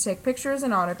day to take pictures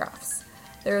and autographs.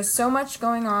 There is so much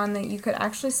going on that you could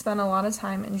actually spend a lot of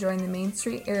time enjoying the Main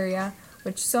Street area,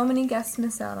 which so many guests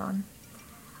miss out on.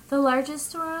 The largest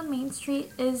store on Main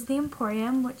Street is the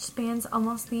Emporium, which spans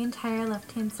almost the entire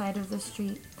left-hand side of the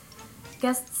street.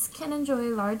 Guests can enjoy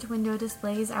large window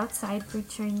displays outside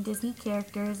featuring Disney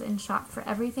characters and shop for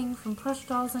everything from plush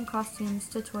dolls and costumes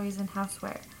to toys and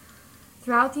houseware.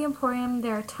 Throughout the Emporium,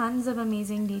 there are tons of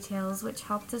amazing details which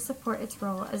help to support its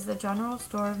role as the general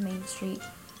store of Main Street,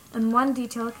 and one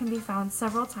detail can be found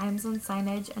several times on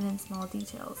signage and in small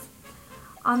details.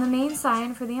 On the main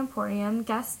sign for the Emporium,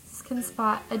 guests can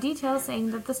spot a detail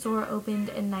saying that the store opened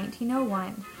in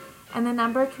 1901, and the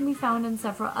number can be found in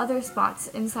several other spots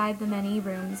inside the many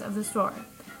rooms of the store.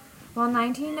 While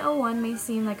 1901 may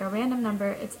seem like a random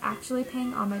number, it's actually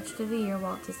paying homage to the year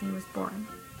Walt Disney was born.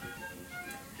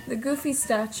 The Goofy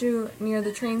statue near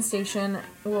the train station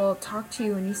will talk to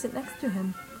you when you sit next to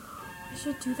him. We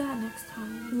should do that next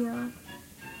time. Yeah.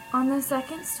 On the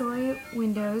second story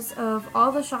windows of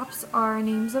all the shops are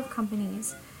names of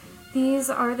companies. These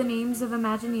are the names of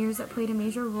Imagineers that played a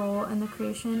major role in the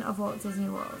creation of Walt Disney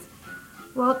World.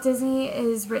 Walt Disney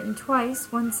is written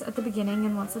twice, once at the beginning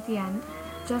and once at the end,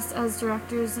 just as a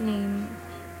director's name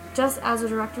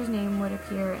would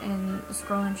appear in the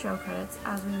scroll and show credits,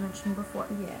 as we mentioned before.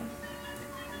 Yeah.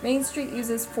 Main Street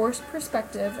uses forced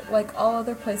perspective like all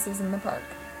other places in the park.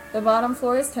 The bottom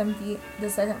floor is 10 feet, the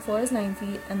second floor is 9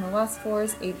 feet, and the last floor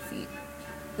is 8 feet.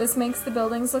 This makes the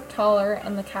buildings look taller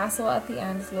and the castle at the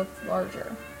end look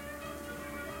larger.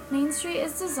 Main Street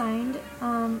is designed,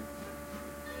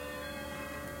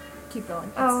 Keep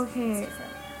going. Oh, okay.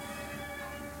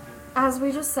 As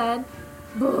we just said,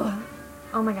 oh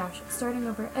my gosh, starting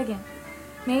over again.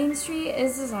 Main Street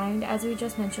is designed, as we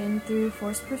just mentioned, through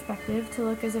forced perspective to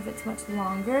look as if it's much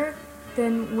longer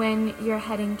than when you're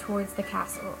heading towards the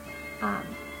castle.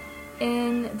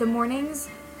 In the mornings,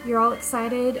 you're all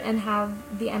excited and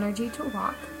have the energy to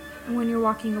walk, and when you're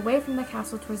walking away from the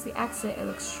castle towards the exit, it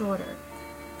looks shorter.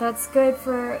 That's good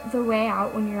for the way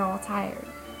out when you're all tired.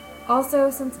 Also,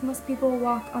 since most people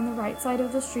walk on the right side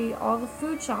of the street, all the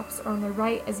food shops are on the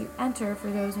right as you enter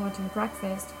for those wanting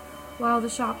breakfast, while the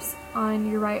shops on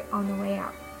your right on the way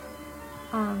out.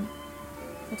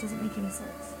 That doesn't make any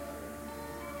sense.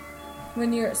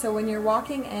 When you're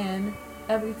walking in,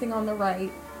 everything on the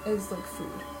right is like food.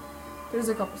 There's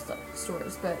a couple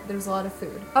stores, but there's a lot of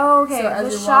food. Oh, okay. So as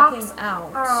the you're shops walking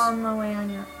out, are on the way on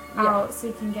your out, so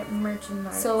you can get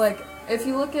merchandise. So like if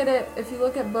you look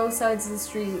at both sides of the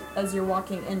street as you're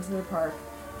walking into the park,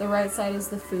 the right side is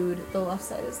the food, the left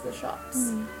side is the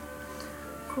shops.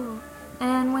 Cool.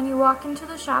 And when you walk into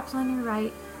the shops on your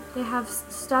right, they have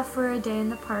stuff for a day in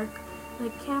the park,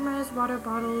 like cameras, water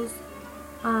bottles,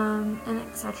 and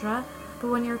etc.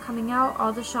 But when you're coming out,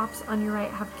 all the shops on your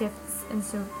right have gifts and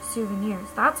souvenirs.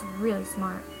 That's really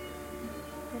smart.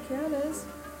 Heck yeah, it is.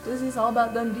 Disney's all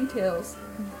about them details.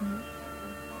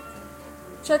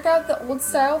 Check out the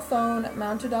old-style phone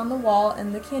mounted on the wall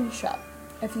in the candy shop.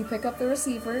 If you pick up the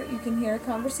receiver, you can hear a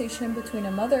conversation between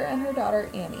a mother and her daughter,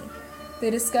 Annie. They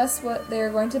discuss what they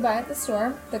are going to buy at the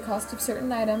store, the cost of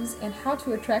certain items, and how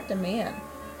to attract a man.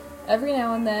 Every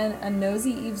now and then, a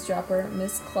nosy eavesdropper,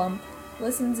 Miss Clump,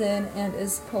 listens in and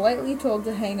is politely told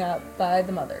to hang up by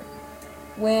the mother.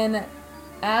 When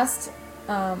asked,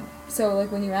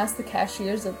 when you ask the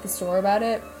cashiers at the store about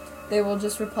it, they will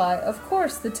just reply, "Of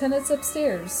course, the tenant's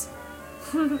upstairs."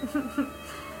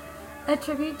 A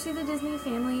tribute to the Disney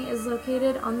family is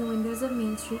located on the windows of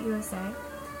Main Street USA.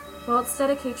 Walt's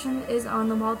dedication is on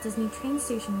the Walt Disney train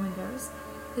station windows.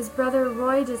 His brother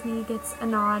Roy Disney gets a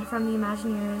nod from the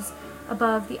Imagineers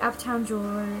above the Uptown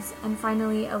Jewelers, and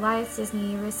finally Elias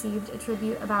Disney received a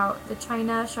tribute about the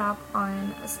China shop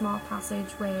on a small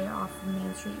passageway off of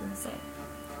Main Street, USA.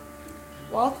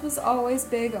 Walt was always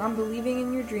big on believing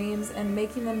in your dreams and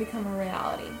making them become a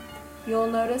reality. You'll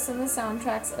notice in the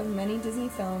soundtracks of many Disney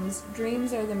films,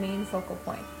 dreams are the main focal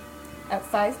point. At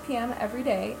 5 p.m. every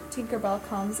day, Tinkerbell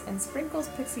comes and sprinkles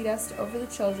pixie dust over the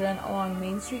children along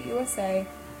Main Street, USA,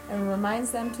 and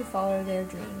reminds them to follow their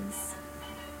dreams.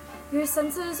 Your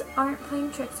senses aren't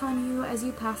playing tricks on you as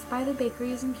you pass by the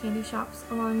bakeries and candy shops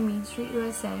along Main Street,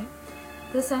 USA.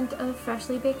 The scent of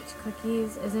freshly baked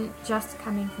cookies isn't just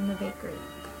coming from the bakery.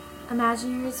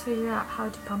 Imagineers figure out how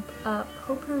to pump a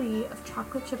potpourri of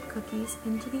chocolate chip cookies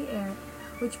into the air,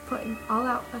 which put an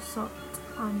all-out assault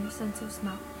on your sense of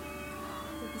smell.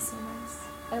 That'd be so nice.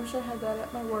 I wish I had that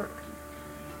at my work.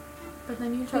 But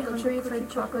then you'd be Chocolate hungry chip for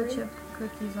cookie chocolate potpourri? chip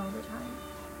cookies all the time.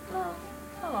 No,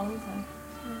 not all the time.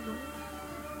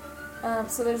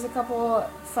 So there's a couple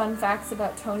fun facts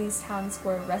about Tony's Town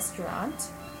Square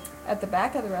restaurant. At the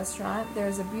back of the restaurant,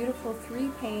 there's a beautiful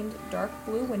 3-paned dark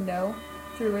blue window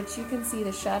through which you can see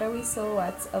the shadowy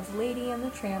silhouettes of Lady and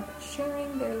the Tramp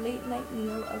sharing their late-night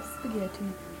meal of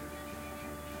spaghetti.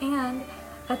 And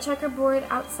a checkerboard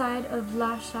outside of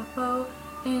La Chapeau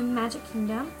in Magic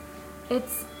Kingdom.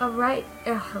 It's right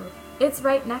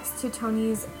next to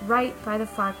Tony's, right by the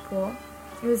flagpole.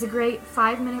 It was a great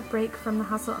 5-minute break from the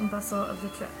hustle and bustle of the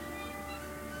trip.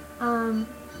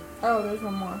 There's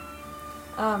one more.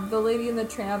 The Lady and the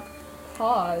Tramp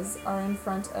paws are in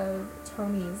front of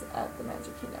Tony's at the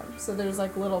Magic Kingdom. So there's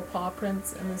like little paw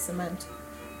prints in the cement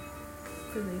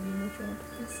for Lady and the Tramp.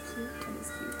 That's cute. That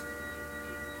is cute.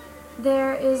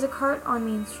 There is a cart on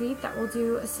Main Street that will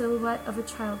do a silhouette of a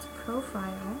child's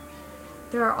profile.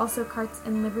 There are also carts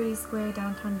in Liberty Square,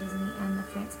 downtown Disney, and the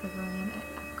France Pavilion at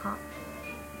Epcot.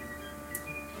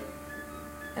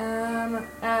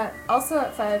 Also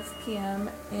at 5 p.m.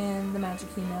 in the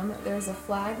Magic Kingdom, there's a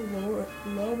flag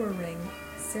lowering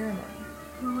ceremony.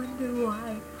 I wonder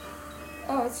why.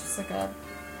 Oh, it's just like a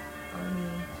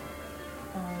army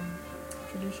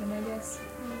tradition, I guess.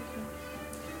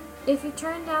 If you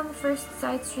turn down the first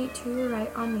side street to your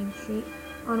right on Main Street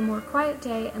on a more quiet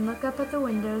day and look up at the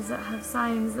windows that have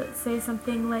signs that say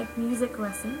something like music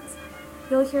lessons,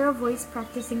 you'll hear a voice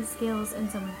practicing scales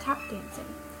and someone tap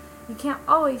dancing. You can't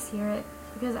always hear it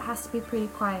because it has to be pretty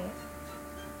quiet.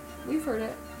 We've heard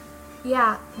it.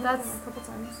 Yeah, that's a couple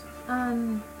times.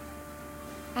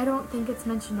 I don't think it's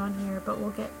mentioned on here, but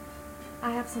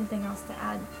I have something else to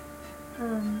add.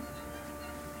 Okay.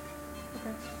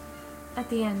 At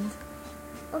the end.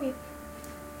 Okay.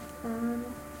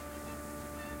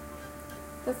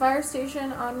 The fire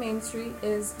station on Main Street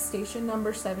is station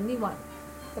number 71.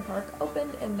 The park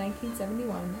opened in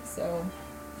 1971, so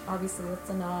obviously that's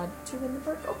a nod to when the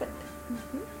park opened.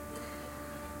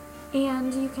 Mm-hmm.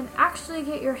 And you can actually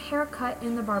get your hair cut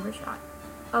in the barbershop.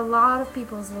 A lot of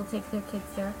people will take their kids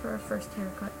there for a first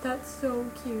haircut. That's so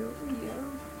cute. Yeah.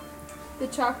 The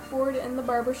chalkboard in the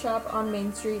barbershop on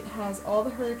Main Street has all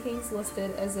the hurricanes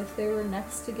listed as if they were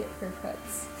next to get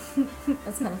haircuts.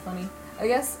 That's kind of funny. I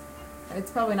guess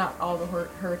it's probably not all the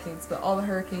hurricanes, but all the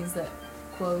hurricanes that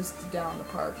closed down the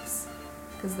parks.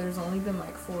 Because there's only been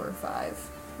like 4 or 5.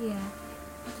 Yeah.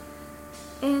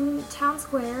 In Town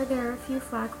Square, there are a few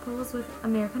flagpoles with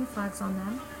American flags on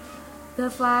them. The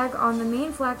flag on the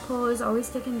main flagpole is always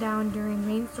taken down during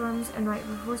rainstorms and right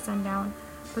before sundown,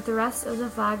 but the rest of the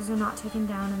flags are not taken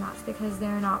down, and that's because they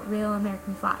are not real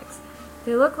American flags.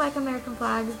 They look like American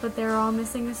flags, but they're all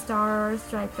missing a star or a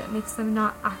stripe that makes them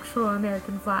not actual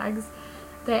American flags.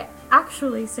 They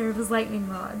actually serve as lightning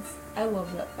rods. I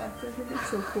love that fact. I think it's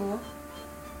so cool.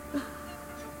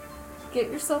 Get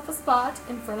yourself a spot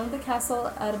in front of the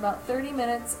castle at about 30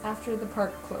 minutes after the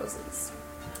park closes.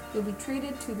 You'll be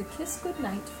treated to the Kiss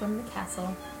Goodnight from the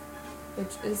castle,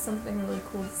 which is something really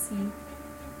cool to see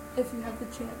if you have the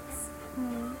chance.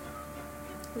 Mm.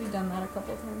 We've done that a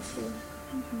couple times too.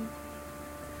 Mm-hmm.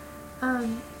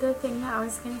 The thing that I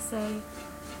was going to say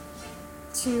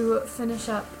to finish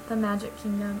up the Magic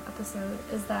Kingdom episode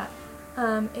is that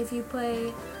if you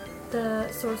play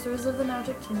the Sorcerers of the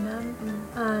Magic Kingdom,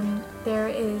 there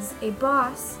is a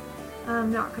boss,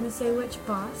 I'm not going to say which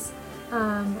boss,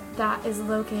 that is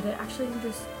located, actually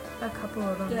there's a couple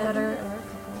of them that are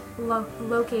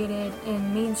located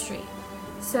in Main Street.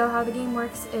 So how the game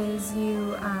works is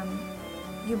you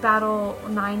battle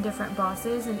 9 different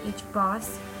bosses, and each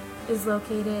boss is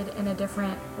located in a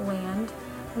different land.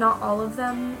 Not all of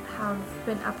them have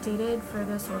been updated for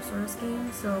the Sorcerer's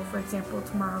game, so for example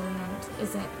Tomorrowland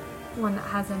isn't one that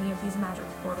has any of these magic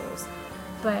portals.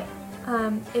 But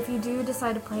if you do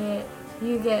decide to play it,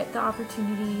 you get the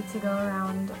opportunity to go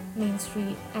around Main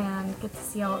Street and get to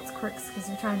see all its quirks because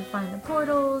you're trying to find the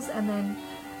portals. And then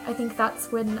I think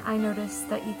that's when I noticed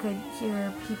that you could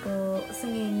hear people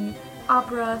singing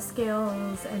opera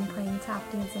scales and playing tap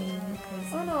dancing.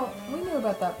 Oh no, we knew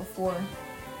about that before.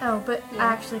 Oh, but Yeah.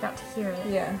 I actually got to hear it.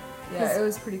 Yeah, it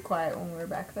was pretty quiet when we were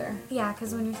back there. Yeah,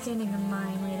 because when you're standing in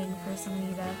line waiting for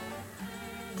somebody to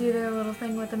do their little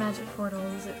thing with the magic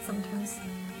portals, it sometimes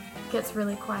gets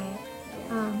really quiet.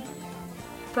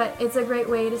 But it's a great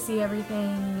way to see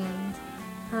everything,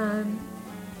 and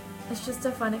it's just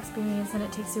a fun experience, and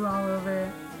it takes you all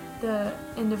over the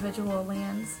individual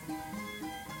lands.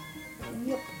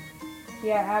 Yep.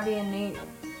 Yeah, Abby and Nate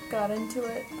got into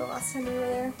it the last time we were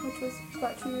there, which was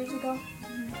about 2 years ago.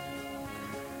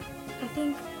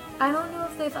 I don't know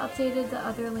if they've updated the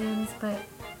other lands, but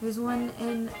there's one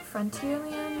in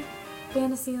Frontierland,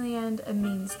 Fantasyland, and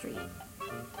Main Street.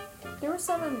 There was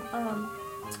some in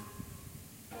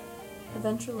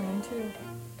Adventureland too.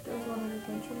 There was one in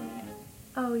Adventureland.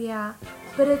 Oh yeah,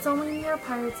 but it's only near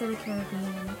Pirates of the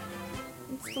Caribbean.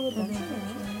 It's still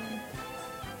Adventureland.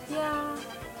 Yeah,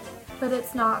 but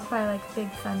it's not by like Big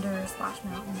Thunder or Splash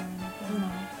Mountain or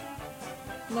anything.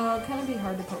 No, it'd kind of be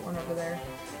hard to put one over there.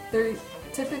 They're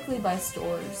typically by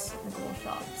stores, like little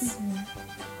shops.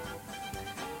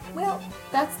 Well,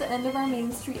 that's the end of our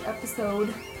Main Street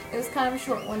episode. It was kind of a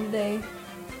short one today.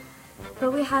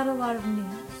 But we had a lot of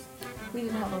news. We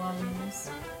did have a lot of news.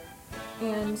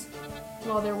 And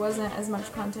while there wasn't as much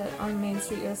content on Main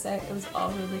Street USA, it was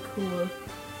all really cool.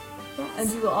 Yes. And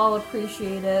you will all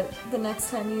appreciate it the next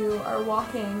time you are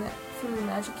walking through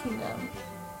Magic Kingdom.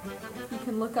 You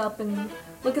can look up and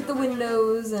look at the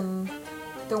windows, and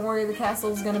don't worry, the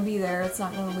castle's gonna be there. It's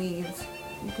not gonna leave.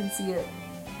 You can see it.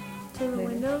 To the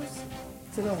Maybe. windows?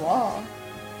 To the wall.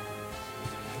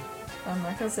 I'm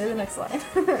not gonna say the next line.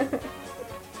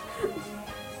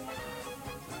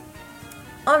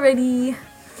 Alrighty.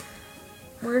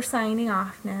 We're signing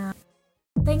off now.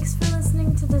 Thanks for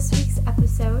listening to this week's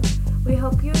episode. We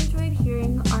hope you enjoyed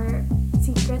hearing our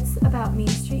secrets about Main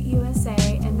Street USA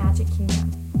and Magic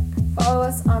Kingdom. Follow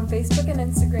us on Facebook and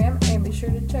Instagram, and be sure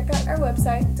to check out our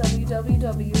website,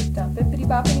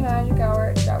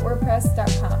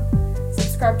 www.bippityboppitymagichour.wordpress.com.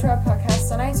 Subscribe to our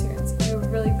podcast on iTunes. We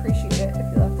would really appreciate it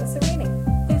if you left us a rating.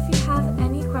 If you have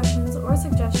any questions or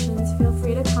suggestions, feel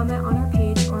free to comment on our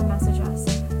page or message us.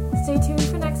 Stay tuned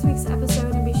for next week's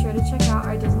episode, and be sure to check out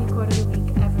our Disney Quote of the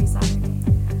Week every Saturday.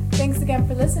 Thanks again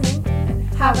for listening, and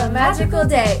have a magical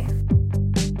day!